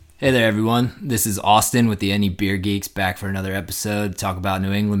Hey there, everyone. This is Austin with the Any Beer Geeks back for another episode to talk about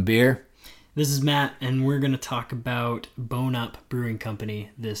New England beer. This is Matt, and we're going to talk about Bone Up Brewing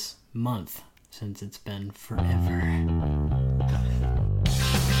Company this month, since it's been forever.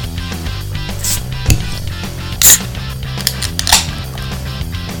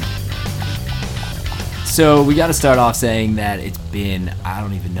 So we got to start off saying that it's been, I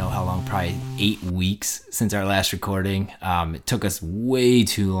don't even know how long, probably 8 weeks since our last recording. It took us way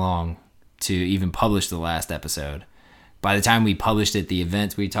too long to even publish the last episode. By the time we published it, the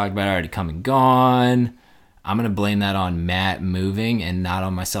events we talked about are already come and gone. I'm going to blame that on Matt moving and not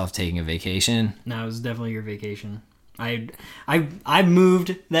on myself taking a vacation. No, it was definitely your vacation. I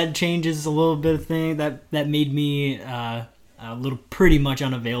moved. That changes a little bit of thing. That made me a little pretty much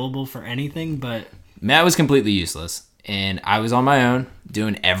unavailable for anything, but... Matt was completely useless, and I was on my own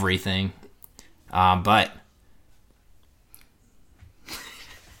doing everything. But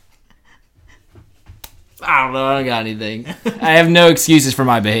I don't know. I don't got anything. I have no excuses for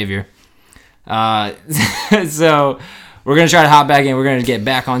my behavior. So we're going to try to hop back in. We're going to get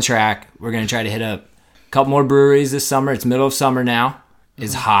back on track. We're going to try to hit up a couple more breweries this summer. It's middle of summer now.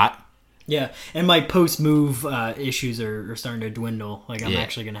 It's hot. Yeah, and my post-move issues are starting to dwindle. Like, I'm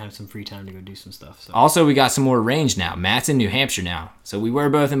actually going to have some free time to go do some stuff. So. Also, we got some more range now. Matt's in New Hampshire now. So we were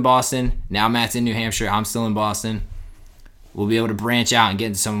both in Boston. Now Matt's in New Hampshire. I'm still in Boston. We'll be able to branch out and get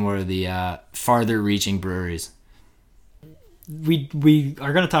into some more of the farther-reaching breweries. We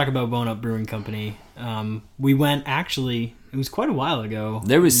are going to talk about Bone Up Brewing Company. We went, actually, it was quite a while ago.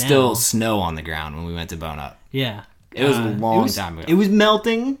 There was still snow on the ground when we went to Bone Up. Yeah. It was a long time ago. It was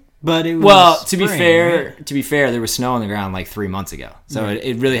melting. But it was to be fair, there was snow on the ground like 3 months ago, so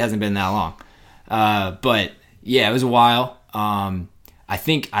it really hasn't been that long. But yeah, it was a while. I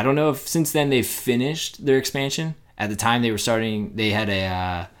don't know if since then they've finished their expansion. At the time they were starting, they had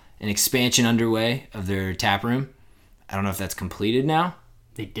an expansion underway of their tap room. I don't know if that's completed now.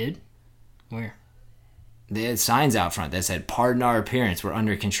 They did? Where? They had signs out front that said, "Pardon our appearance, we're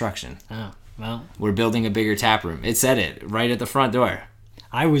under construction." Oh, well. We're building a bigger tap room. It said it right at the front door.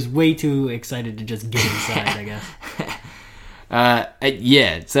 I was way too excited to just get inside, I guess.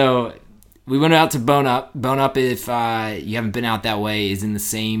 Yeah, so we went out to Bone Up. Bone Up, if you haven't been out that way, is in the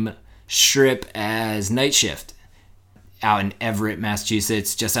same strip as Night Shift out in Everett,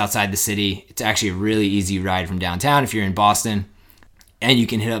 Massachusetts, just outside the city. It's actually a really easy ride from downtown if you're in Boston. And you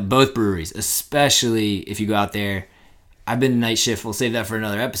can hit up both breweries, especially if you go out there. I've been to Night Shift. We'll save that for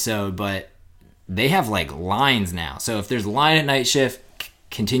another episode, but they have like lines now. So if there's a line at Night Shift,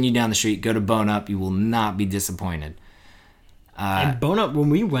 continue down the street, go to Bone Up. You will not be disappointed. And Bone Up, when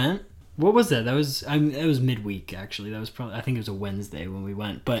we went, what was that? That was midweek, actually. That was probably, I think it was a Wednesday when we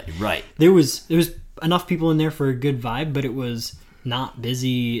went. But right. There was enough people in there for a good vibe, but it was not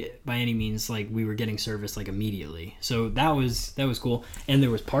busy by any means. Like, we were getting service like immediately. So that was cool. And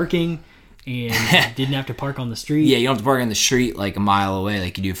there was parking, and didn't have to park on the street. Yeah, you don't have to park on the street like a mile away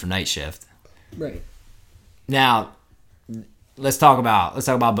like you do for Night Shift. Right. Now, Let's talk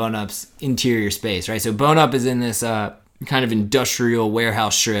about Bone Up's interior space, right? So Bone Up is in this kind of industrial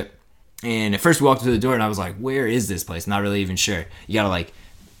warehouse strip. And at first we walked through the door and I was like, where is this place? Not really even sure. You got to like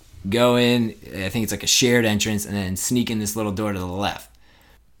go in. I think it's like a shared entrance and then sneak in this little door to the left.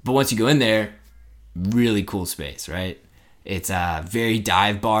 But once you go in there, really cool space, right? It's very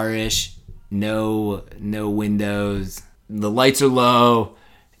dive bar-ish. No windows. The lights are low.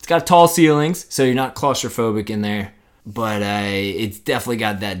 It's got tall ceilings, so you're not claustrophobic in there. But it's definitely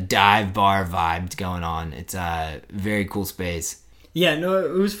got that dive bar vibe going on. It's a very cool space. Yeah, no,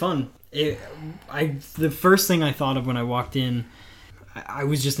 it was fun. The first thing I thought of when I walked in, I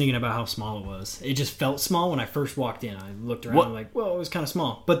was just thinking about how small it was. It just felt small when I first walked in. I looked around and I'm like, whoa, it was kind of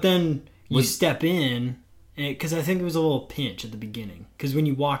small. But then you step in, because I think it was a little pinch at the beginning. Because when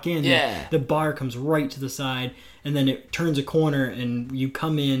you walk in, the bar comes right to the side, and then it turns a corner, and you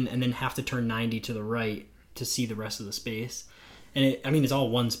come in and then have to turn 90 to the right to see the rest of the space. And it's all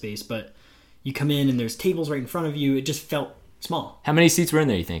one space, but you come in and there's tables right in front of you. It just felt small. How many seats were in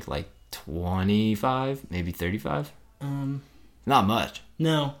there, you think? Like 25, maybe 35? Not much.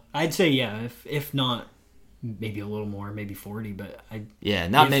 No, I'd say if not maybe a little more, maybe 40, but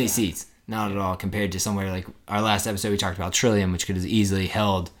not many seats. Not at all compared to somewhere like our last episode we talked about Trillium, which could have easily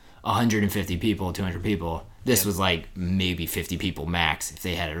held 150 people, 200 people. This was like maybe 50 people max if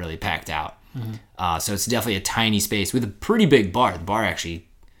they had it really packed out. Mm-hmm. So it's definitely a tiny space with a pretty big bar. The bar actually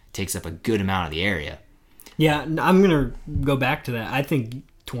takes up a good amount of the area. Yeah, I'm going to go back to that. I think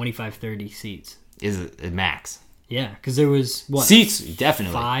 25, 30 seats. Is a max. Yeah, because there was, seats,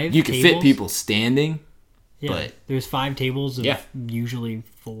 definitely. 5 You could tables? fit people standing. Yeah, but there's 5 tables of usually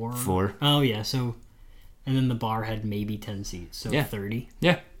 4. 4. Oh, yeah. So, and then the bar had maybe 10 seats. So, 30.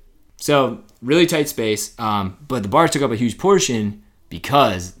 Yeah. So, really tight space. But the bar took up a huge portion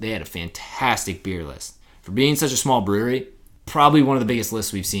because they had a fantastic beer list. For being such a small brewery, probably one of the biggest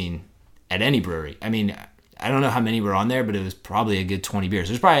lists we've seen at any brewery. I mean, I don't know how many were on there, but it was probably a good 20 beers.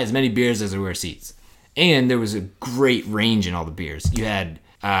 There's probably as many beers as there were seats. And there was a great range in all the beers. You had,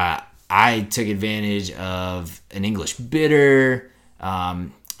 I took advantage of an English bitter. I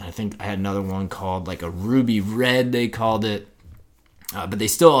think I had another one called like a Ruby Red, they called it. But they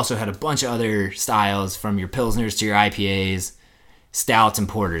still also had a bunch of other styles, from your Pilsners to your IPAs, stouts, and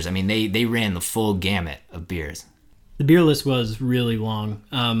porters. I mean, they ran the full gamut of beers. The beer list was really long,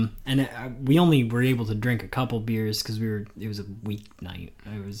 and we only were able to drink a couple beers because it was a weeknight.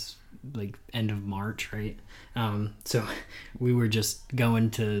 It was like end of March, right? So we were just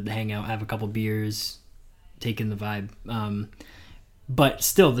going to hang out, have a couple beers, take in the vibe. But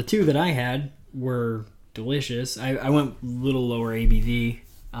still, the 2 that I had were delicious. I went a little lower ABV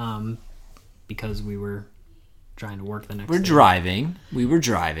because we were trying to work the next day. We were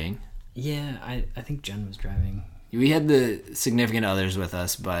driving. Yeah, I think Jen was driving. We had the significant others with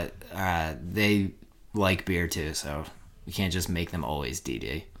us, but they like beer too, so we can't just make them always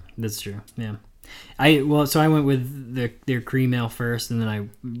DD. That's true, yeah. So I went with their cream ale first, and then I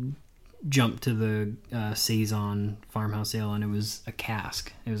jumped to the Saison Farmhouse Ale, and it was a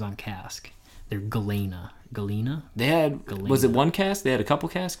cask. It was on cask. Their Galena. They had, Galena. Was it one cask? They had a couple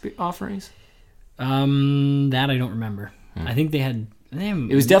cask offerings? That I don't remember. I think they had...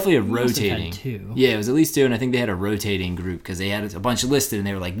 It was definitely a rotating. 2. Yeah, it was at least 2, and I think they had a rotating group because they had a bunch listed, and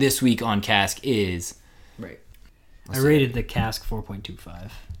they were like, this week on cask is... Right. I rated the cask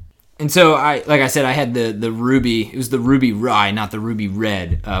 4.25. And so, like I said, I had the Ruby. It was the Ruby Rye, not the Ruby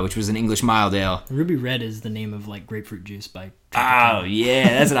Red, which was an English mild ale. Ruby Red is the name of like grapefruit juice by... Oh,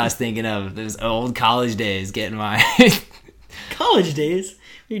 yeah, that's what I was thinking of. Those old college days, getting my... College days?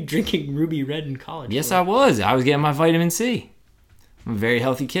 Were you drinking Ruby Red in college? Yes, I was. I was getting my vitamin C. I'm a very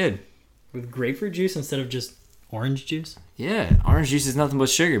healthy kid. With grapefruit juice instead of just orange juice? Yeah, orange juice is nothing but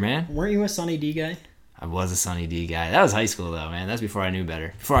sugar, man. Weren't you a Sunny D guy? I was a Sunny D guy. That was high school, though, man. That's before I knew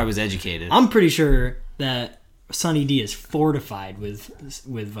better. Before I was educated. I'm pretty sure that Sunny D is fortified with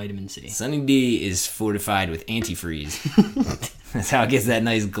vitamin C. Sunny D is fortified with antifreeze. That's how it gets that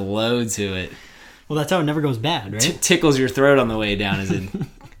nice glow to it. Well, that's how it never goes bad, right? Tickles your throat on the way down as it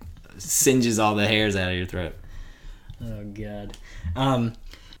singes all the hairs out of your throat. Oh God.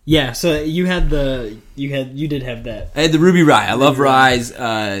 Yeah. So you did have that. I had the Ruby Rye. I love ryes.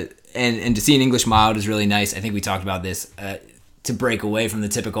 And to see an English mild is really nice. I think we talked about this. To break away from the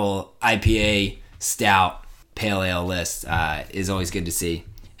typical IPA, stout, pale ale list is always good to see.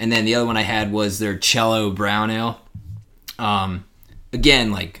 And then the other one I had was their Cello Brown Ale.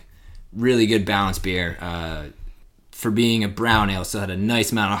 Again, like really good balanced beer. For being a brown ale, still had a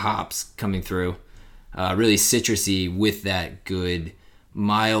nice amount of hops coming through. Really citrusy with that good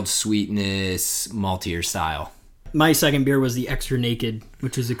mild sweetness, maltier style. My second beer was the Extra Naked,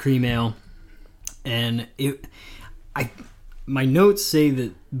 which is a cream ale, and my notes say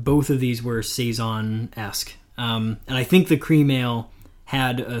that both of these were Saison-esque, and I think the cream ale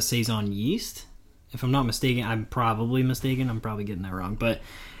had a Saison yeast. If I'm not mistaken, I'm probably mistaken. I'm probably getting that wrong, but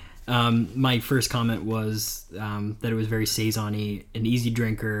my first comment was that it was very Saison-y, an easy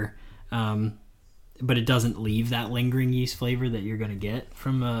drinker. But it doesn't leave that lingering yeast flavor that you're gonna get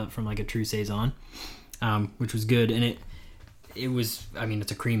from like a true Saison, which was good. And it was, I mean,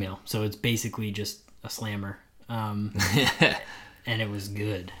 it's a cream ale, so it's basically just a slammer, and it was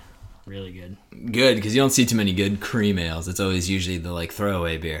good, really good. Good, because you don't see too many good cream ales. It's always usually the like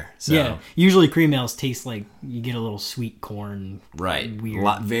throwaway beer. So. Yeah, usually cream ales taste like you get a little sweet corn, right?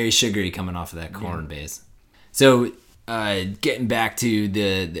 Weird, very sugary coming off of that corn base. So. Getting back to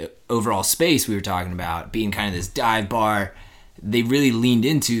the overall space we were talking about, being kind of this dive bar, they really leaned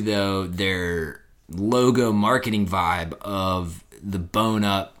into, though, their logo marketing vibe of the bone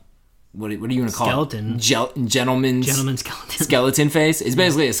up, what do you want to call it? Gentleman's skeleton. Skeleton face. It's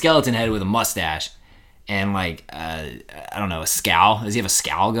basically a skeleton head with a mustache and like, I don't know, a scowl. Does he have a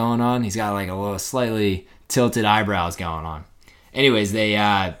scowl going on? He's got like a little slightly tilted eyebrows going on. Anyways,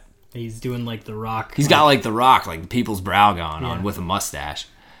 he's doing like The Rock. He's got like The Rock, like the people's brow going on with a mustache.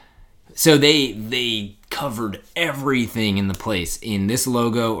 So they covered everything in the place in this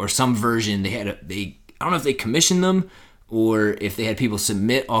logo or some version. I don't know if they commissioned them or if they had people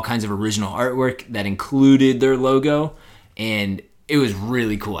submit all kinds of original artwork that included their logo, and it was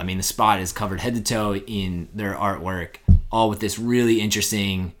really cool. I mean, the spot is covered head to toe in their artwork, all with this really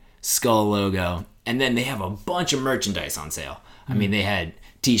interesting skull logo. And then they have a bunch of merchandise on sale. I mean, they had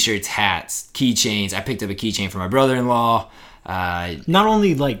t-shirts, hats, keychains. I picked up a keychain for my brother-in-law. Not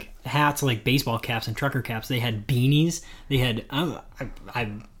only like hats, like baseball caps and trucker caps, they had beanies. They had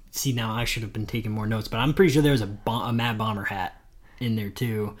I see now. I should have been taking more notes, but I'm pretty sure there was a Mad Bomber hat in there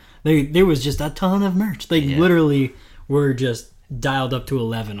too. There was just a ton of merch. They literally were just dialed up to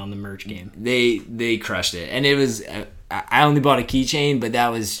 11 on the merch game. They crushed it, and it was. I only bought a keychain, but that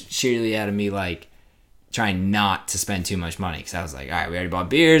was sheerly out of me like trying not to spend too much money, because I was like, all right, we already bought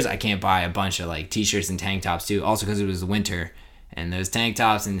beers. I can't buy a bunch of like t-shirts and tank tops too. Also because it was winter, and those tank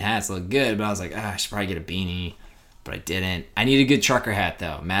tops and hats look good, but I was like, I should probably get a beanie, but I didn't. I need a good trucker hat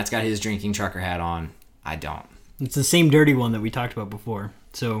though. Matt's got his drinking trucker hat on. I don't. It's the same dirty one that we talked about before,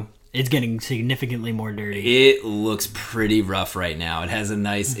 so it's getting significantly more dirty. It looks pretty rough right now. It has a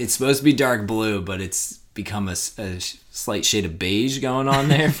nice. It's supposed to be dark blue, but it's become a slight shade of beige going on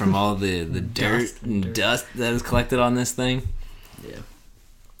there from all the dirt and dust that is collected on this thing. Yeah.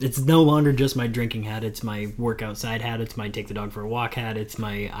 It's no longer just my drinking hat. It's my work outside hat. It's my take the dog for a walk hat. It's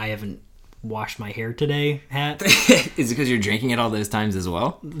my I haven't washed my hair today hat. Is it because you're drinking it all those times as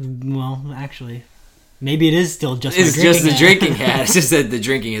well? Well, actually, maybe it is still just it's just the drinking hat. It's just that the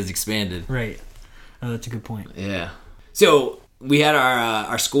drinking has expanded. Right. Oh, that's a good point. Yeah. So we had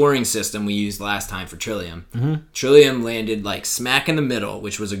our scoring system we used last time for Trillium. Mm-hmm. Trillium landed like smack in the middle,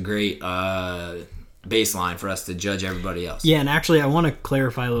 which was a great baseline for us to judge everybody else. Yeah, and actually I want to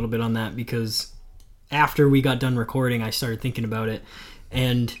clarify a little bit on that, because after we got done recording, I started thinking about it.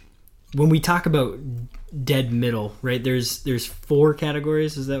 And when we talk about dead middle, right, there's 4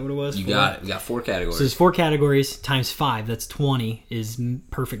 categories. Is that what it was? You got it. We got 4 categories. So there's 4 categories times 5. That's 20 is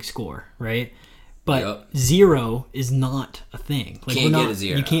perfect score, right? But 0 is not a thing. Like, Can't get a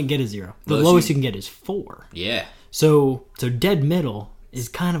 0. You can't get a 0. The lowest you can get is 4. Yeah. So dead middle is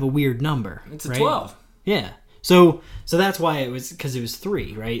kind of a weird number. It's a right? 12. Yeah. So that's why it was, because it was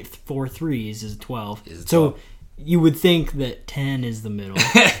 3, right? 4 threes is 12. So you would think that 10 is the middle.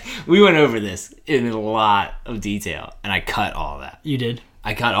 We went over this in a lot of detail, and I cut all that. You did?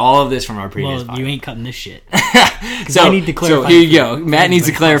 I cut all of this from our previous podcast. Well, you ain't cutting this shit. So, I need to clarify. So here you go. Matt needs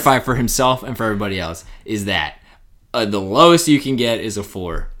to clarify for himself and for everybody else is that the lowest you can get is a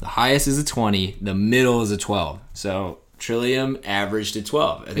 4. The highest is a 20. The middle is a 12. So Trillium averaged a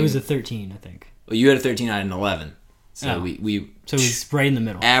 12. I think it was a 13, I think. Well, you had a 13 out of an 11. So we so it's right in the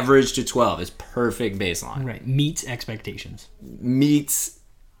middle. Averaged to 12 is perfect baseline. Right. Meets expectations. Meets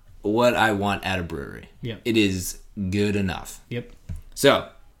what I want at a brewery. Yep. It is good enough. Yep. So,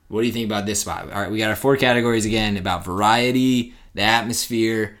 what do you think about this spot? All right, we got our 4 categories again about variety, the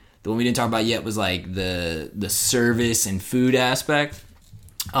atmosphere. The one we didn't talk about yet was like the service and food aspect.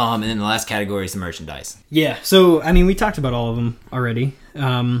 And then the last category is the merchandise. Yeah. So, I mean, we talked about all of them already.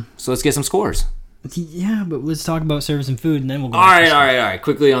 So let's get some scores. Yeah, but let's talk about service and food, and then we'll go. All right.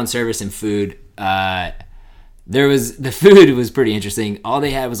 Quickly on service and food. The food was pretty interesting. All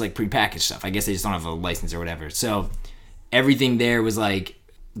they had was like prepackaged stuff. I guess they just don't have a license or whatever. So everything there was like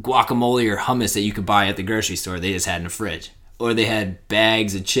guacamole or hummus that you could buy at the grocery store. They just had in a fridge, or they had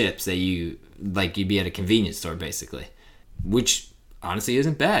bags of chips that you'd be at a convenience store basically, which honestly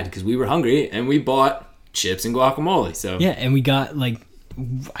isn't bad because we were hungry and we bought chips and guacamole. So yeah, and we got like.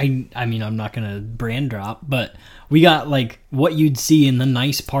 I mean, I'm not going to brand drop, but we got like what you'd see in the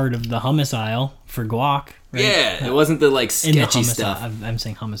nice part of the hummus aisle for guac. Right? Yeah, it wasn't the like sketchy stuff. I'm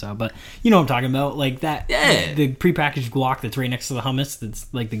saying hummus aisle, but you know what I'm talking about, like that. Yeah, the prepackaged guac that's right next to the hummus.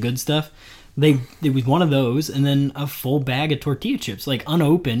 That's like the good stuff. It was one of those, and then a full bag of tortilla chips, like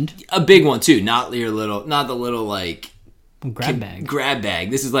unopened. A big one too, not the little like. Grab bag.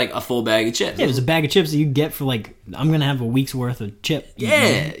 This is like a full bag of chips. Yeah, it was a bag of chips that you get for like I'm gonna have a week's worth of chip.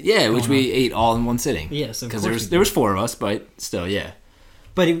 Yeah, which we ate all in one sitting. Yes, because there was 4 of us, but still, yeah.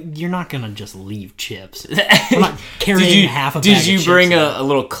 But you're not gonna just leave chips. I'm not carrying half a bag. Did you bring a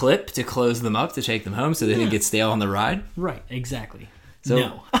little clip to close them up to take them home so they didn't get stale on the ride? Right, exactly. So,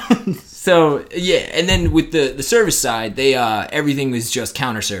 no. So yeah, and then with the service side, they everything was just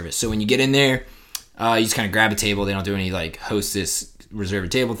counter service. So when you get in there. You just kind of grab a table. They don't do any like hostess reserve a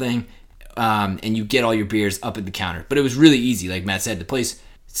table thing. And you get all your beers up at the counter. But it was really easy. Like Matt said, the place,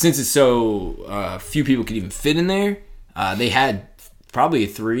 since it's so few people could even fit in there, they had probably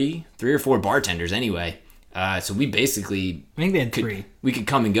three or 4 bartenders anyway. So we basically... I think they had 3. We could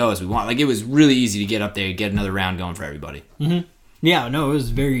come and go as we want. Like it was really easy to get up there and get another round going for everybody. Mm-hmm. Yeah, no, it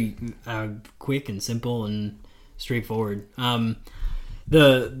was very quick and simple and straightforward.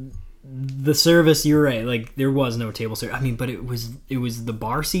 The service, you're right. Like there was no table service. I mean, but it was the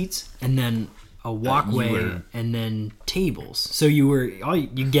bar seats and then a walkway and then tables. So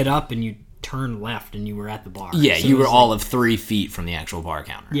you get up and you turn left and you were at the bar. Yeah, So you it were was all of 3 feet from the actual bar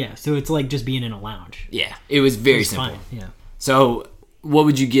counter. Yeah, so it's like just being in a lounge. Yeah, it was very It's simple. fine. Yeah. So, what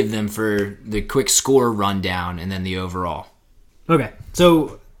would you give them for the quick score rundown and then the overall? Okay,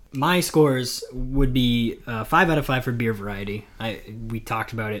 so my scores would be 5 out of 5 for beer variety. We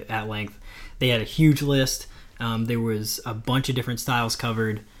talked about it at length. They had a huge list. There was a bunch of different styles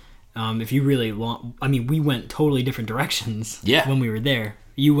covered. If you really want, I mean, we went totally different directions. Yeah. When we were there,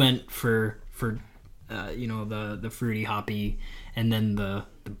 you went for the fruity hoppy, and then the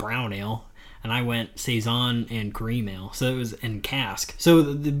brown ale, and I went saison and cream ale. So it was in cask.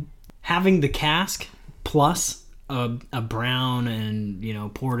 So having the cask plus a brown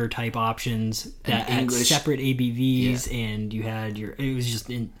and porter type options that had English separate ABVs, and you had it was just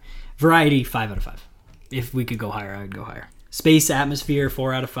in variety 5 out of 5. If we could go higher, I would go higher. Space atmosphere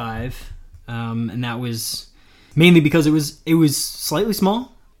 4 out of 5, and that was mainly because it was slightly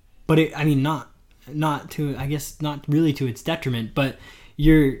small, but not really to its detriment, but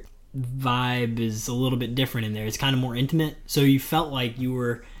your vibe is a little bit different in there. It's kind of more intimate, so you felt like you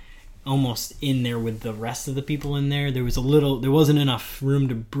were almost in there with the rest of the people in there. There wasn't enough room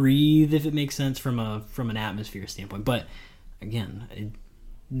to breathe, if it makes sense from an atmosphere standpoint. But again,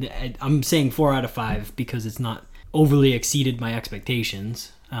 I'm saying 4 out of 5 because it's not overly exceeded my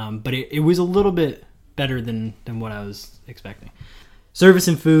expectations, but it was a little bit better than what I was expecting. Service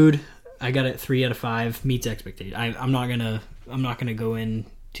and food, I got it 3 out of 5, meets expectation. I'm not gonna go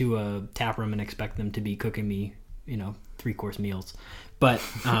into a tap room and expect them to be cooking me 3-course meals, but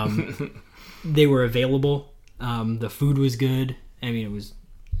they were available. The food was good. I mean, it was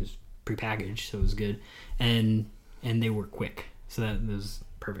prepackaged, so it was good, and they were quick, so that was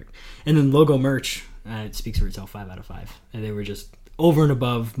perfect. And then logo merch, it speaks for itself. 5 out of 5, and they were just over and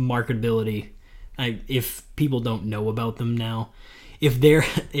above marketability. If people don't know about them now, if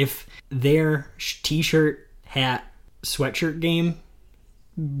their t-shirt, hat, sweatshirt game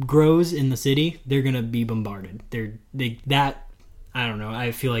grows in the city, they're gonna be bombarded. I don't know.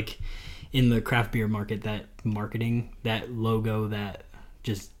 I feel like in the craft beer market, that marketing, that logo, that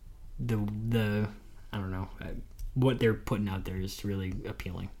just the I don't know, what they're putting out there is really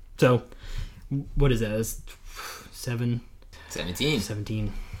appealing. So, what is that? That's 17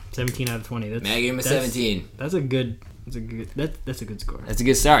 out of 20. Matt gave him a 17. That's a good score. That's a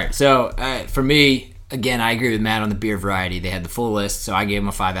good start. So, for me, again, I agree with Matt on the beer variety. They had the full list, so I gave them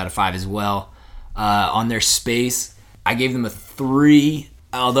a 5 out of 5 as well. On their space, I gave them a 3.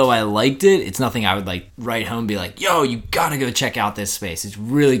 Although I liked it, it's nothing I would write home and be like, yo, you gotta go check out this space. It's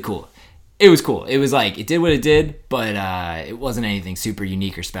really cool. It was cool. It was it did what it did, but it wasn't anything super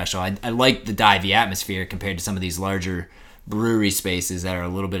unique or special. I liked the divey atmosphere compared to some of these larger brewery spaces that are a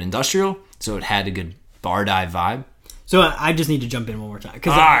little bit industrial, so it had a good bar dive vibe. So I just need to jump in one more time,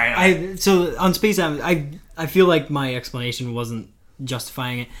 because so on Space I feel like my explanation wasn't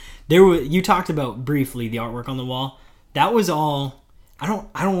justifying it. You talked about briefly the artwork on the wall. That was all. I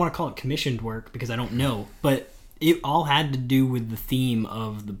don't want to call it commissioned work because I don't know, but it all had to do with the theme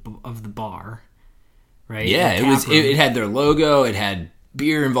of the bar, right? Yeah, it had their logo, it had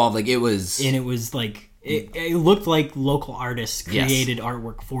beer involved, it was it looked like local artists created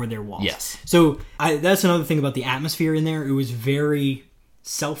artwork for their walls. Yes. So that's another thing about the atmosphere in there. It was very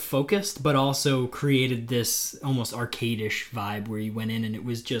self-focused, but also created this almost arcade-ish vibe where you went in and it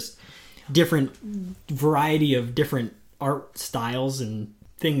was just different variety of different art styles and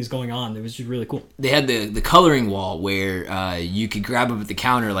things going on. It was just really cool. They had the coloring wall where you could grab up at the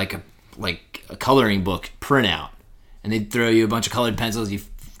counter like a coloring book printout, and they'd throw you a bunch of colored pencils. You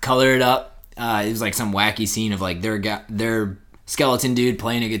color it up. It was like some wacky scene of their skeleton dude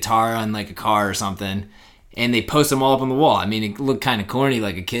playing a guitar on a car or something, and they post them all up on the wall. I mean, it looked kind of corny,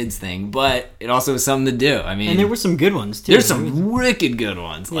 like a kid's thing, but it also was something to do. I mean, and there were some good ones too. There's some wicked good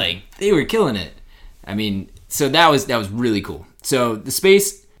ones. Yeah. They were killing it. I mean, so that was really cool. So the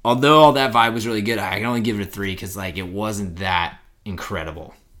space, although all that vibe was really good, I can only give it a 3 because it wasn't that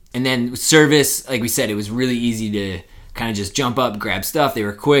incredible. And then service, like we said, it was really easy to kind of just jump up, grab stuff. They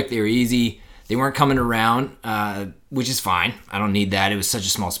were quick, they were easy. They weren't coming around, which is fine. I don't need that. It was such a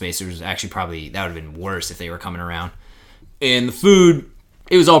small space. It was actually probably, that would have been worse if they were coming around. And the food,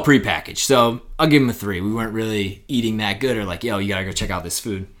 it was all prepackaged. So I'll give them a 3. We weren't really eating that good or yo, you gotta go check out this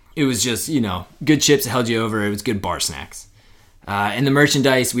food. It was just, good chips that held you over. It was good bar snacks. And the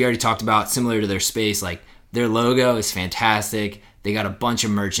merchandise, we already talked about, similar to their space. Their logo is fantastic. They got a bunch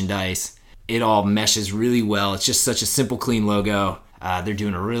of merchandise. It all meshes really well. It's just such a simple, clean logo. They're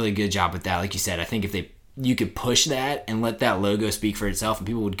doing a really good job with that. Like you said, I think if you could push that and let that logo speak for itself, and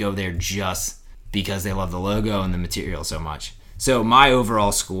people would go there just because they love the logo and the material so much. So my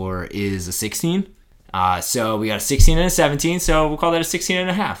overall score is a 16. So we got a 16 and a 17, so we'll call that a 16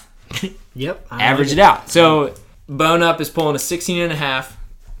 and a half. Yep. Average it out. So Bone Up is pulling a 16 and a half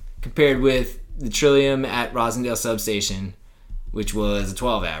compared with the Trillium at Rosendale Substation, which was a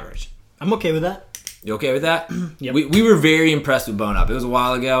 12 average. I'm okay with that. You okay with that? Yep. We were very impressed with Bone Up. It was a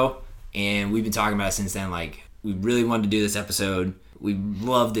while ago, and we've been talking about it since then. Like, we really wanted to do this episode. We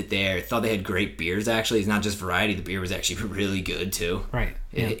loved it there. Thought they had great beers, actually. It's not just variety. The beer was actually really good, too. Right.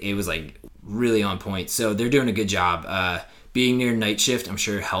 Yeah. It was, like, really on point. So they're doing a good job. Being near night shift, I'm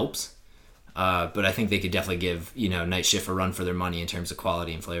sure helps. But I think they could definitely give, night shift a run for their money in terms of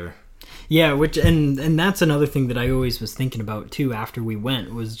quality and flavor. Yeah, which and that's another thing that I always was thinking about too after we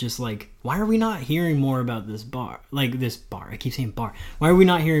went was just like, why are we not hearing more about this bar? Like this bar, I keep saying bar. Why are we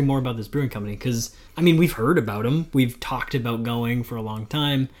not hearing more about this brewing company? Because I mean, we've heard about them, we've talked about going for a long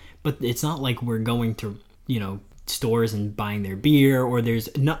time, but it's not like we're going to stores and buying their beer, or there's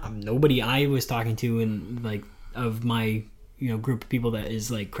nobody I was talking to in like of my group of people that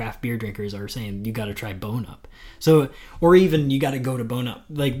is like craft beer drinkers are saying you got to try Bone Up. So, or even you got to go to Bone Up.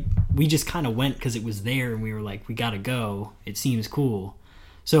 Like, we just kind of went because it was there and we were like, we got to go. It seems cool.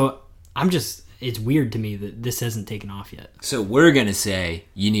 So it's weird to me that this hasn't taken off yet. So we're going to say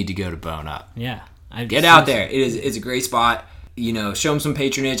you need to go to Bone Up. Yeah. Get out there. It's a great spot. Show them some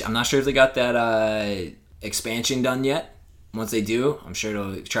patronage. I'm not sure if they got that expansion done yet. Once they do, I'm sure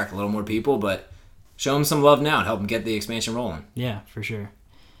it'll attract a little more people, but show them some love now and help them get the expansion rolling. Yeah, for sure.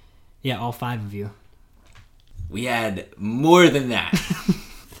 Yeah, all 5 of you. We had more than that.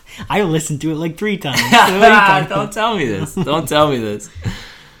 I listened to it like 3 times. Don't tell me this. Don't tell me this.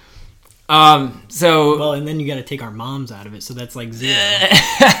 Well, and then you got to take our moms out of it, so that's like 0.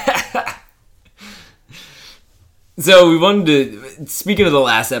 So we wanted to, speaking of the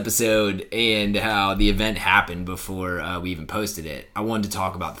last episode and how the event happened before we even posted it, I wanted to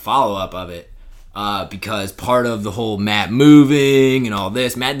talk about the follow-up of it. Because part of the whole Matt moving and all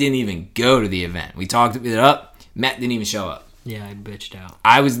this, Matt didn't even go to the event. We talked it up. Matt didn't even show up. Yeah, I bitched out.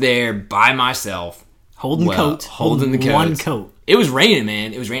 I was there by myself. Holding the coat. One coat. It was raining,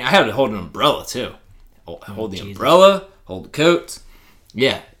 man. It was raining. I had to hold an umbrella, too. Hold the umbrella, hold the coats.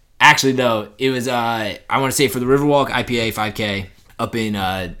 Yeah. Actually, though, it was, I want to say for the Riverwalk IPA 5K up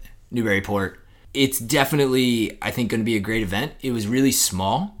in Newburyport, it's definitely, I think, going to be a great event. It was really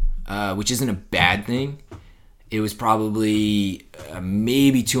small. Which isn't a bad thing. It was probably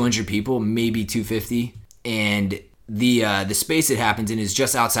maybe 200 people, maybe 250, and the space it happens in is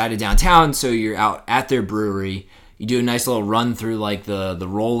just outside of downtown. So you're out at their brewery. You do a nice little run through like the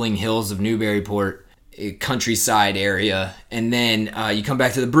rolling hills of Newburyport, countryside area, and then you come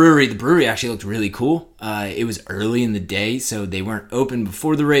back to the brewery. The brewery actually looked really cool. It was early in the day, so they weren't open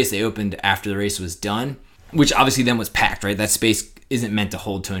before the race. They opened after the race was done, which obviously then was packed. Right, that space isn't meant to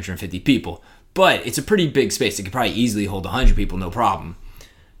hold 250 people, but it's a pretty big space. It could probably easily hold 100 people, no problem.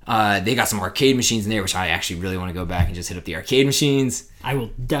 They got some arcade machines in there, which I actually really want to go back and just hit up the arcade machines. I will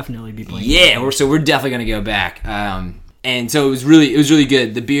definitely be playing. Yeah, so we're definitely gonna go back. And so it was really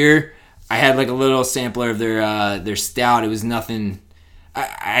good. The beer, I had like a little sampler of their stout. It was nothing.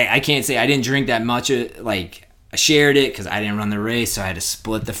 I can't say I didn't drink that much. Like, I shared it because I didn't run the race, so I had to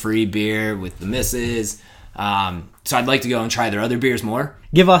split the free beer with the missus. So I'd like to go and try their other beers more.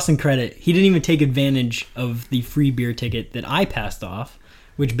 Give Austin credit. He didn't even take advantage of the free beer ticket that I passed off,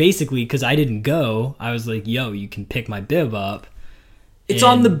 which basically, because I didn't go, I was like, yo, you can pick my bib up. It's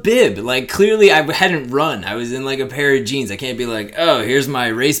on the bib. Like, clearly I hadn't run. I was in like a pair of jeans. I can't be like, oh, here's my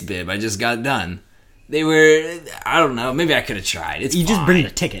race bib. I just got done. They were, I don't know. Maybe I could have tried. It's fine. Just bring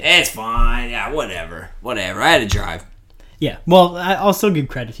the ticket. It's fine. Yeah, whatever. I had to drive. Yeah, well, I'll still give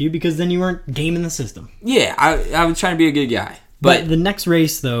credit to you because then you weren't gaming the system. Yeah, I was trying to be a good guy. But the next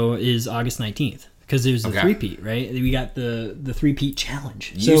race, though, is August 19th because there's the 3-peat, right? We got the 3-peat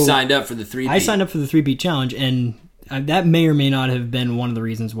challenge. You signed up for the 3-peat. I signed up for the 3-peat challenge, and that may or may not have been one of the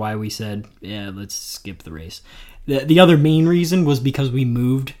reasons why we said, yeah, let's skip the race. The other main reason was because we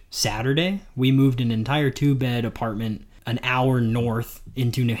moved Saturday. We moved an entire 2-bed apartment an hour north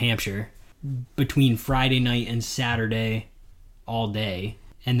into New Hampshire between Friday night and Saturday all day.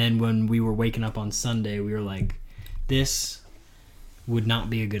 And then when we were waking up on Sunday, we were like, this would not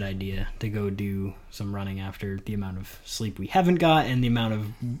be a good idea to go do some running after the amount of sleep we haven't got and the amount of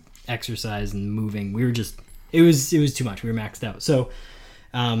exercise and moving. We were just, it was too much. We were maxed out. So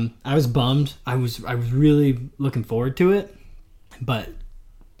I was bummed. I was really looking forward to it, but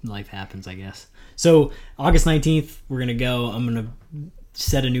life happens, I guess. So August 19th, we're going to go. I'm going to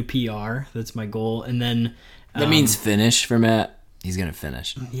set a new PR. That's my goal. And then that means finish for Matt. He's gonna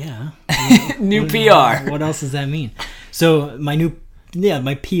finish. Yeah. New PR. What else does that mean? So my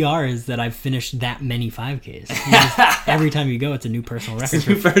PR is that I've finished that many 5Ks. Every time you go, it's a new personal record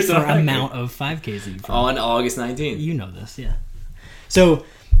for amount of 5Ks that you've finished. On August 19th. You know this, yeah. So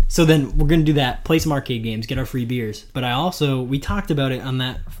then we're going to do that, play some arcade games, get our free beers. But we talked about it on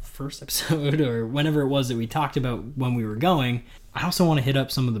that first episode or whenever it was that we talked about when we were going. I also want to hit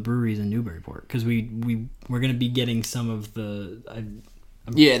up some of the breweries in Newburyport because we're going to be getting some of the...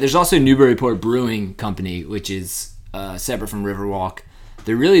 Yeah, there's also Newburyport Brewing Company, which is separate from Riverwalk.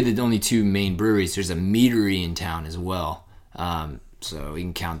 They're really the only two main breweries. There's a meadery in town as well. So we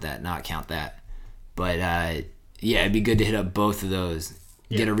can count that, not count that. But yeah, it'd be good to hit up both of those.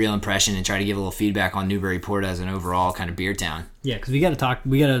 Yeah. Get a real impression and try to give a little feedback on Newburyport as an overall kind of beer town. Yeah, because we got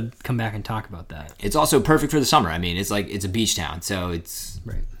to come back and talk about that. It's also perfect for the summer. I mean, it's a beach town, so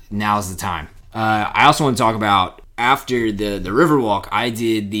now's the time. I also want to talk about after the Riverwalk, I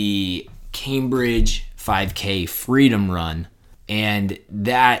did the Cambridge 5K Freedom Run, and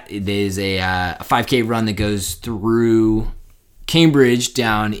that is a 5K run that goes through Cambridge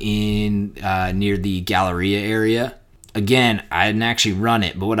down in near the Galleria area. Again, I didn't actually run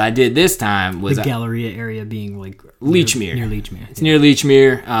it, but what I did this time was... The Galleria area being like... Lechmere. Near Lechmere. It's near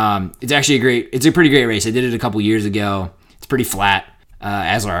Lechmere. It's actually it's a pretty great race. I did it a couple years ago. It's pretty flat,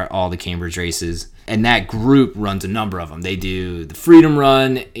 as are all the Cambridge races. And that group runs a number of them. They do the Freedom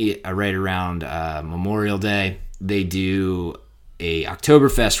Run right around Memorial Day. They do a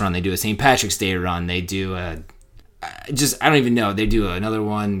Oktoberfest run. They do a St. Patrick's Day run. They do I don't even know. They do another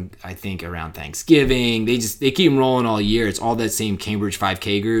one, I think, around Thanksgiving. They keep them rolling all year. It's all that same Cambridge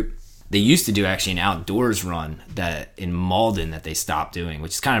 5K group. They used to do actually an outdoors run in Malden that they stopped doing,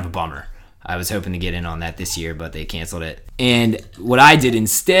 which is kind of a bummer. I was hoping to get in on that this year, but they canceled it. And what I did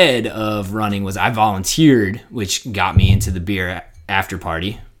instead of running was I volunteered, which got me into the beer after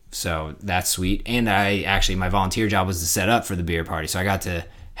party. So that's sweet. And my volunteer job was to set up for the beer party. So I got to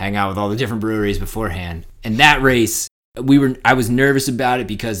hang out with all the different breweries beforehand. And that race, I was nervous about it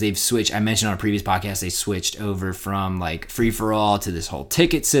because they've switched. I mentioned on a previous podcast, they switched over from like free for all to this whole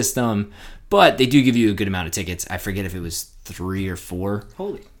ticket system. But they do give you a good amount of tickets. I forget if it was 3 or 4.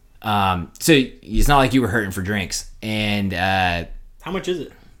 Holy. So it's not like you were hurting for drinks. And how much is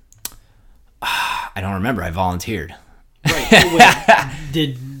it? I don't remember. I volunteered. Right. Wait,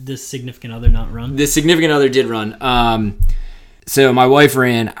 did the significant other not run? The significant other did run. So my wife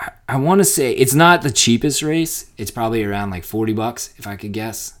ran. I want to say it's not the cheapest race. It's probably around like $40 if I could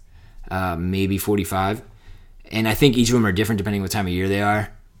guess, maybe 45. And I think each of them are different depending what time of year they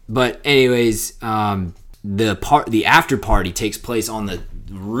are. But anyways, the after party takes place on the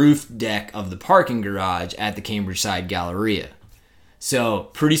roof deck of the parking garage at the Cambridge Side Galleria. So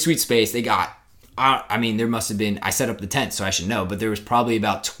pretty sweet space. They got, there must have been, I set up the tent, so I should know, but there was probably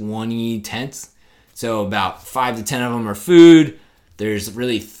about 20 tents. So about 5 to 10 of them are food. There's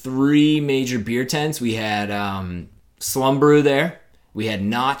really 3 major beer tents. We had Slum Brew there. We had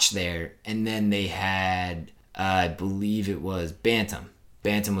Notch there. And then they had, I believe it was Bantam.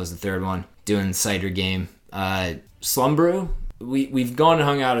 Bantam was the third one, doing the cider game. Slum Brew, we've gone and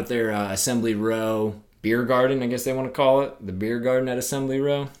hung out at their Assembly Row beer garden, I guess they want to call it. The beer garden at Assembly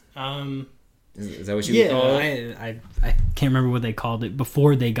Row. Is that what you would call it? I can't remember what they called it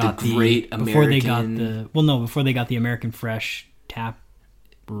before they got before they got the American Fresh tap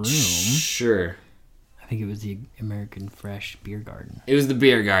room. Sure. I think it was the American Fresh beer garden. It was the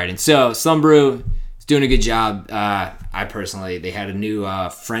beer garden. So Slum Brew is doing a good job. They had a new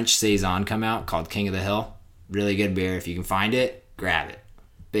French Saison come out called King of the Hill. Really good beer. If you can find it, grab it.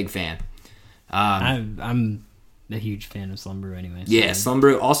 Big fan. I'm a huge fan of Slum Brew anyway. So. Yeah, Slum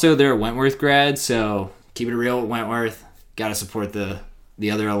Brew. Also, they're a Wentworth grad, so keep it real at Wentworth. Got to support the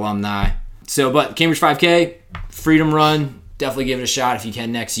other alumni. So, but Cambridge 5K, Freedom Run, definitely give it a shot if you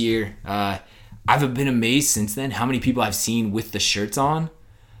can next year. I've been amazed since then how many people I've seen with the shirts on.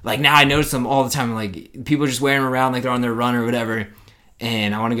 Like now I notice them all the time. Like people are just wearing them around like they're on their run or whatever.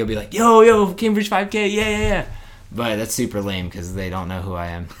 And I want to go be like, yo, Cambridge 5K, yeah. But that's super lame because they don't know who I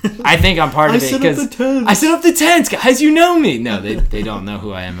am. I think I'm part of it because I set up the tents, guys. You know me. No, they don't know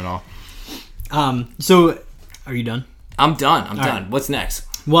who I am at all. So, are you done? I'm done. I'm done. Right. What's next?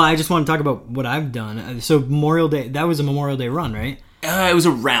 Well, I just want to talk about what I've done. So Memorial Day, that was a Memorial Day run, right? It was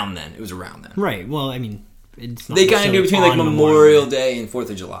around then. Right. Well, I mean, it's not. They kind of do between like Memorial Day and 4th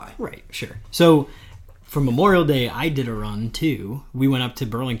of July. Right. Sure. So for Memorial Day, I did a run too. We went up to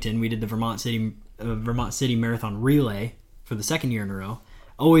Burlington. We did the Vermont City Marathon Relay for the second year in a row.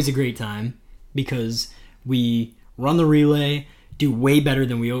 Always a great time because we run the relay, do way better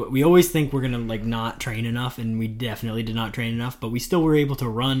than we always think we're gonna like not train enough, and we definitely did not train enough, but we still were able to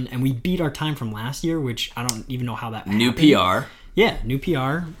run, and we beat our time from last year, which I don't even know how that New happened. PR. Yeah, new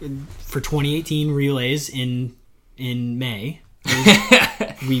PR for 2018 relays in May.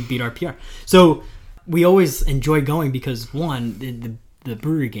 We beat our PR. So we always enjoy going because one, the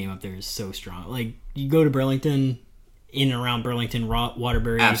brewery game up there is so strong. Like you go to Burlington, in and around Burlington,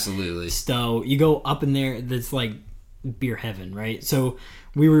 Waterbury, Absolutely. Stowe. You go up in there, that's like beer heaven, right? So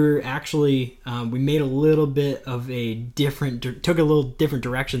we were actually we made a little bit of took a little different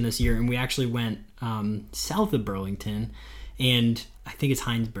direction this year, and we actually went south of Burlington, and I think it's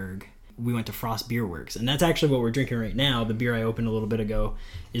Heinsberg. We went to Frost Beer Works, and that's actually what we're drinking right now. The beer I opened a little bit ago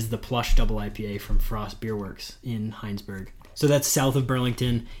is the Plush Double IPA from Frost Beer Works in Heinsberg. So that's south of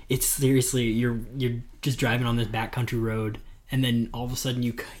Burlington. It's seriously, you're just driving on this backcountry road, and then all of a sudden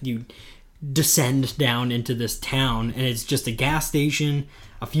you descend down into this town, and it's just a gas station,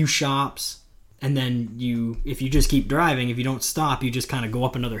 a few shops, and then if you just keep driving, if you don't stop, you just kind of go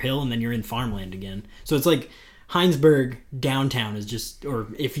up another hill, and then you're in farmland again. So it's like Heinsberg downtown is just, or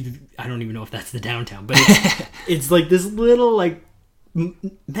I don't even know if that's the downtown, but it's like this little like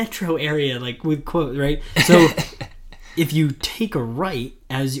metro area, like with quote, right? So if you take a right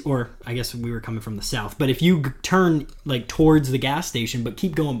or I guess we were coming from the south, but if you turn like towards the gas station, but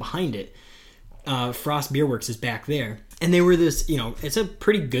keep going behind it, Frost Beer Works is back there. And they were this, it's a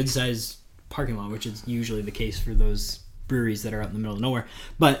pretty good sized parking lot, which is usually the case for those breweries that are out in the middle of nowhere.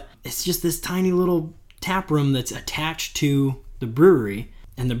 But it's just this tiny little tap room that's attached to the brewery,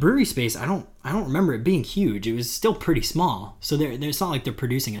 and the brewery space I don't remember it being huge. It was still pretty small, so it's not like they're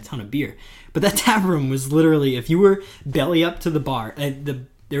producing a ton of beer, but that tap room was literally, if you were belly up to the bar,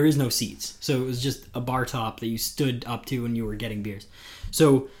 there is no seats, so it was just a bar top that you stood up to when you were getting beers.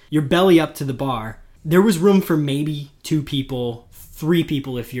 So you're belly up to the bar. There was room for maybe 2 people, 3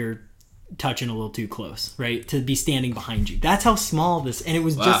 people if you're touching a little too close, right, to be standing behind you. That's how small this, and it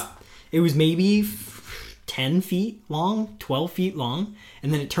was it was maybe 10 feet long, 12 feet long,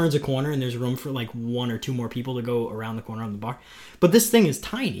 and then it turns a corner and there's room for like 1 or 2 more people to go around the corner on the bar. But this thing is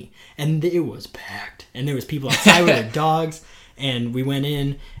tiny, and it was packed, and there was people outside with their dogs, and we went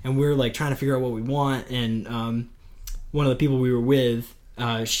in and we were like trying to figure out what we want, and one of the people we were with,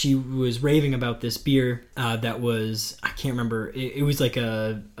 she was raving about this beer that was, I can't remember, it was like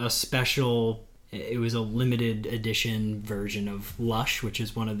a special, it was a limited edition version of Lush, which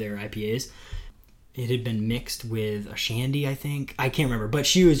is one of their IPAs. It had been mixed with a shandy, I think. I can't remember, but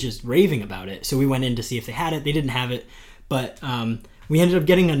she was just raving about it. So we went in to see if they had it. They didn't have it, but we ended up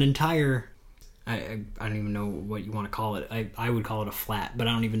getting an entire, I don't even know what you want to call it. I would call it a flat, but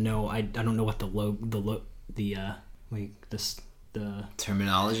I don't even know. I don't know what the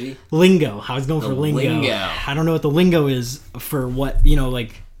terminology, lingo. I was going for lingo. I don't know what the lingo is for what,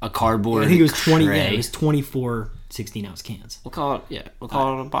 like a cardboard. I think it was 20. tray. Yeah, it was 24 16-ounce cans. We'll call it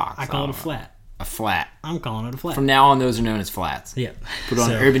a box. I call it a flat. A flat. I'm calling it a flat. From now on, those are known as flats. Yeah. Put it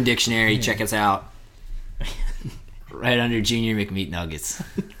on Urban Dictionary. Yeah. Check us out. Right under Junior McMeat Nuggets.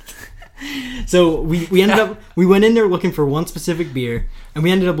 So we ended up, we went in there looking for one specific beer, and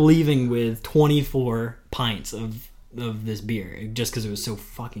we ended up leaving with 24 pints of this beer just because it was so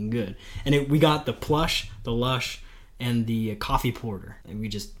fucking good. And we got the Plush, the Lush, and the coffee porter. And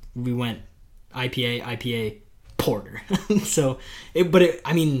we went IPA, porter. So,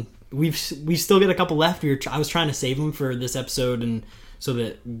 we've still got a couple left. I was trying to save them for this episode, and so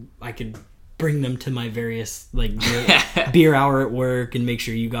that I could bring them to my various like beer hour at work and make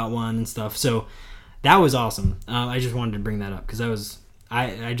sure you got one and stuff. So that was awesome. I just wanted to bring that up because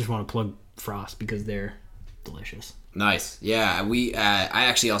I just want to plug Frost because they're delicious. Nice. Yeah, I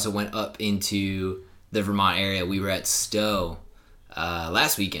actually also went up into the Vermont area. We were at Stowe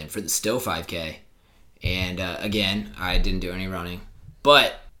last weekend for the Stowe 5K, and again, I didn't do any running,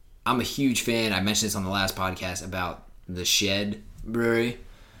 but I'm a huge fan. I mentioned this on the last podcast about the Shed Brewery,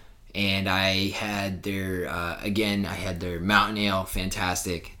 and I had their Mountain Ale,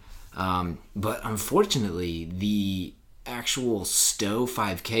 fantastic. But unfortunately, the actual Stowe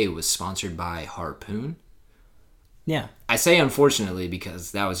 5K was sponsored by Harpoon. Yeah. I say unfortunately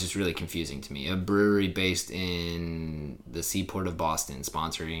because that was just really confusing to me. A brewery based in the seaport of Boston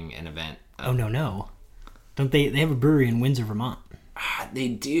sponsoring an event. Oh, no. Don't they have a brewery in Windsor, Vermont? They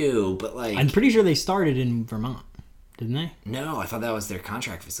do, but like... I'm pretty sure they started in Vermont, didn't they? No, I thought that was their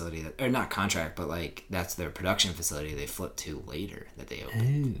contract facility. Or not contract, but like that's their production facility they flipped to later that they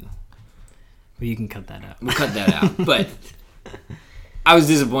opened. Ooh. Well, you can cut that out. We'll cut that out. But I was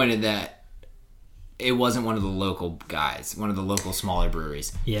disappointed that it wasn't one of the local guys, one of the local smaller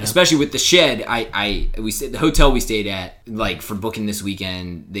breweries. Yeah. Especially with the Shed, the hotel we stayed at, like for booking this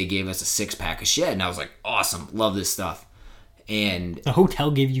weekend, they gave us a 6-pack of Shed, and I was like, awesome, love this stuff. And The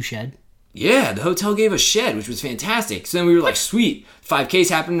hotel gave you Shed? yeah, the hotel gave us Shed, which was fantastic. So then we were like, sweet, 5K's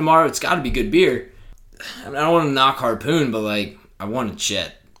happening tomorrow. It's got to be good beer. I mean, I don't want to knock Harpoon, but like, I wanted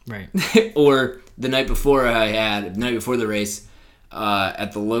Shed. Right. Or the night before the race,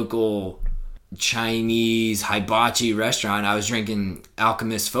 at the local Chinese hibachi restaurant, I was drinking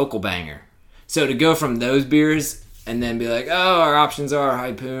Alchemist Focal Banger. So to go from those beers and then be like, oh, our options are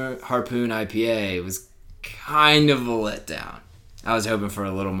Harpoon IPA, was kind of a letdown. I was hoping for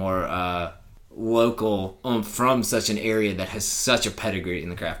a little more local from such an area that has such a pedigree in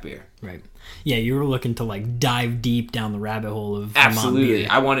the craft beer. Right. Yeah, you were looking to like dive deep down the rabbit hole of Vermont Absolutely. beer.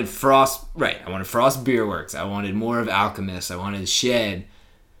 I wanted Frost. Right. I wanted Frost Beer Works. I wanted more of Alchemist. I wanted Shed.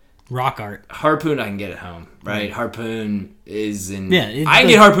 Rock art. Harpoon I can get at home, right? Harpoon is in... Yeah, I can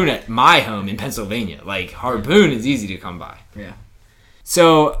get Harpoon at my home in Pennsylvania. Like, Harpoon is easy to come by. Yeah.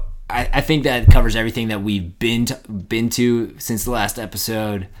 So, I think that covers everything that we've been to since the last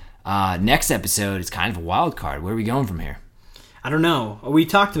episode. Next episode is kind of a wild card. Where are we going from here? I don't know. We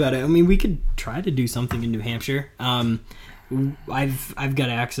talked about it. I mean, we could try to do something in New Hampshire. I've got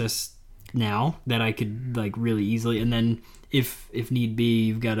access now that I could like really easily, and then if need be,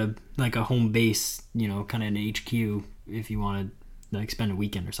 you've got a home base, you know, kind of an HQ if you want to like spend a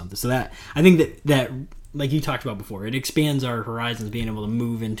weekend or something. So that I think that like you talked about before, it expands our horizons, being able to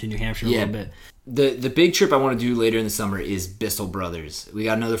move into New Hampshire a little bit. The big trip I want to do later in the summer is Bissell Brothers. We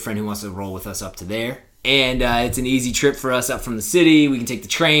got another friend who wants to roll with us up to there. And it's an easy trip for us up from the city. We can take the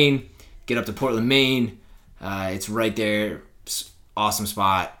train, get up to Portland, Maine. It's right there. Awesome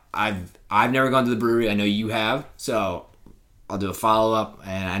spot. I've never gone to the brewery. I know you have. So I'll do a follow-up.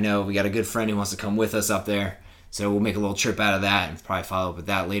 And I know we got a good friend who wants to come with us up there. So we'll make a little trip out of that and probably follow up with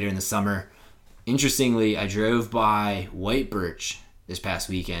that later in the summer. Interestingly, I drove by White Birch this past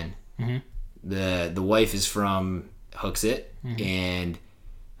weekend. Mm-hmm. The wife is from Hooksett, and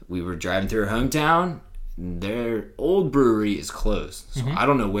we were driving through her hometown. Their old brewery is closed, so I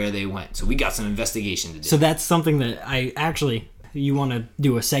don't know where they went. So we got some investigation to do. So that's something that you want to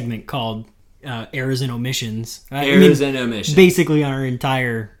do a segment called Errors and Omissions. Errors and Omissions. Basically, our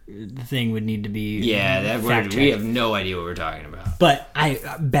entire thing would need to be we have no idea what we're talking about. But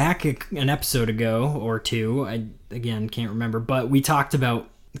back an episode ago or two, I again can't remember, but we talked about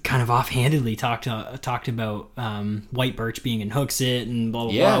kind of offhandedly talked about White Birch being in Hooksett and blah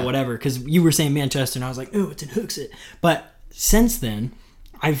blah blah whatever, because you were saying Manchester and I was like, oh, it's in Hooksett. But since then,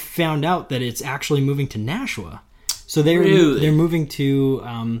 I've found out that it's actually moving to Nashua. So they're moving to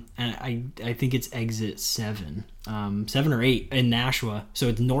and I think it's exit 7 or 8 in Nashua. So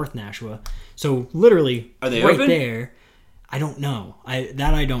it's North Nashua. So literally are they right open? There. I don't know. I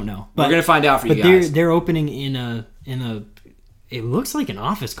don't know. But we're gonna find out for you guys. But they're opening in a. It looks like an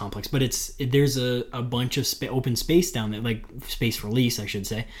office complex, but there's a bunch of open space down there, like space for lease, I should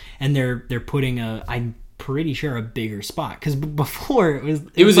say. And they're putting I'm pretty sure a bigger spot, because before it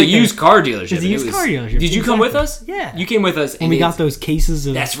was like a used car dealership. It was a used car dealership. Did you come with us? Yeah, you came with us, and we got those cases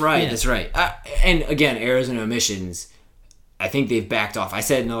of. That's right. Yeah. That's right. And again, errors and omissions. I think they've backed off. I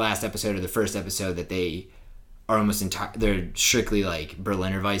said in the last episode or the first episode that they are almost they're strictly like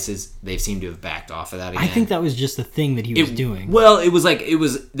Berliner Weisses. They've seemed to have backed off of that again. I think that was just the thing that he was doing. Well, there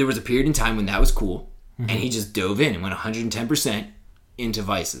was a period in time when that was cool, and he just dove in and went 110% into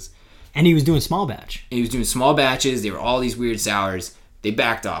Weisses. And he was doing small batch. And he was doing small batches. They were all these weird sours. They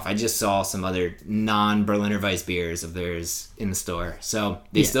backed off. I just saw some other non-Berliner Weiss beers of theirs in the store. So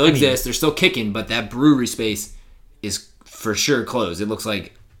they still exist. They're still kicking, but that brewery space is for sure closed. It looks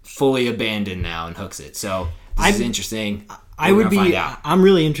like fully abandoned now in Hooksett. So this is interesting. I'm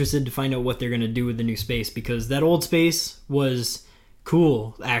really interested to find out what they're going to do with the new space, because that old space was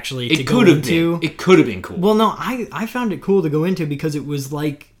cool, actually, to go into. It could have been cool. Well, no, I found it cool to go into because it was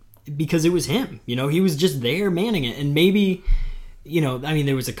him. You know, he was just there manning it. And maybe, you know, I mean,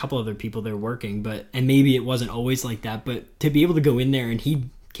 there was a couple other people there working, and maybe it wasn't always like that. But to be able to go in there and he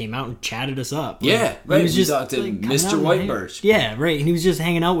came out and chatted us up. Yeah, right. He was just talked to Mr. White Birch. Yeah, right. And he was just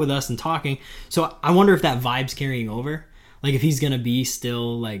hanging out with us and talking. So I wonder if that vibe's carrying over. Like, if he's going to be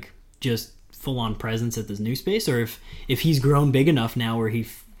still, like, just full-on presence at this new space, or if he's grown big enough now where he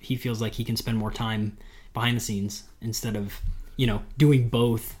feels like he can spend more time behind the scenes instead of, you know, doing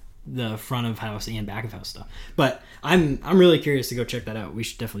both the front of house and back of house stuff. But I'm really curious to go check that out. We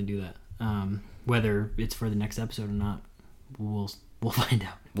should definitely do that. Whether it's for the next episode or not, we'll find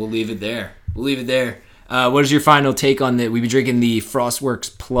out. We'll leave it there. What is your final take on that? We've been drinking the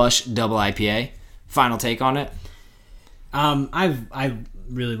Frostworks Plush Double IPA. Final take on it? I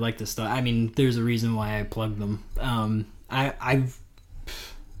really like this stuff. I mean, there's a reason why I plugged them.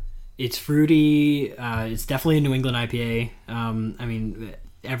 It's fruity. It's definitely a New England IPA. I mean,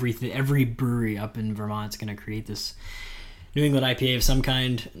 every brewery up in Vermont's going to create this New England IPA of some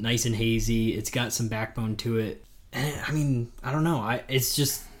kind, nice and hazy. It's got some backbone to it. And I mean, I don't know. It's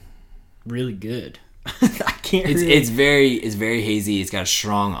just really good. I can't. It's very hazy. It's got a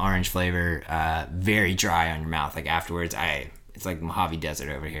strong orange flavor. Very dry on your mouth. Like afterwards, it's like Mojave Desert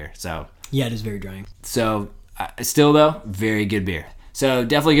over here. So yeah, it is very drying. So still though, very good beer. So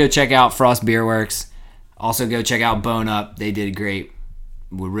definitely go check out Frost Beer Works. Also go check out Bone Up. They did great.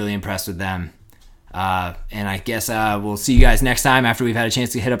 We're really impressed with them. And I guess we'll see you guys next time after we've had a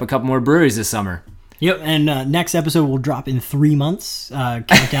chance to hit up a couple more breweries this summer. Yep, and next episode will drop in 3 months.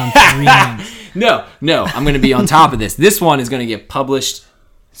 Countdown 3 months. No, I'm going to be on top of this. This one is going to get published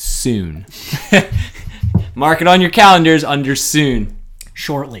soon. Mark it on your calendars under soon.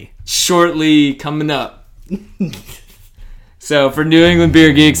 Shortly coming up. So for New England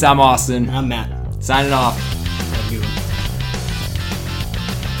Beer Geeks, I'm Austin. I'm Matt. Signing off.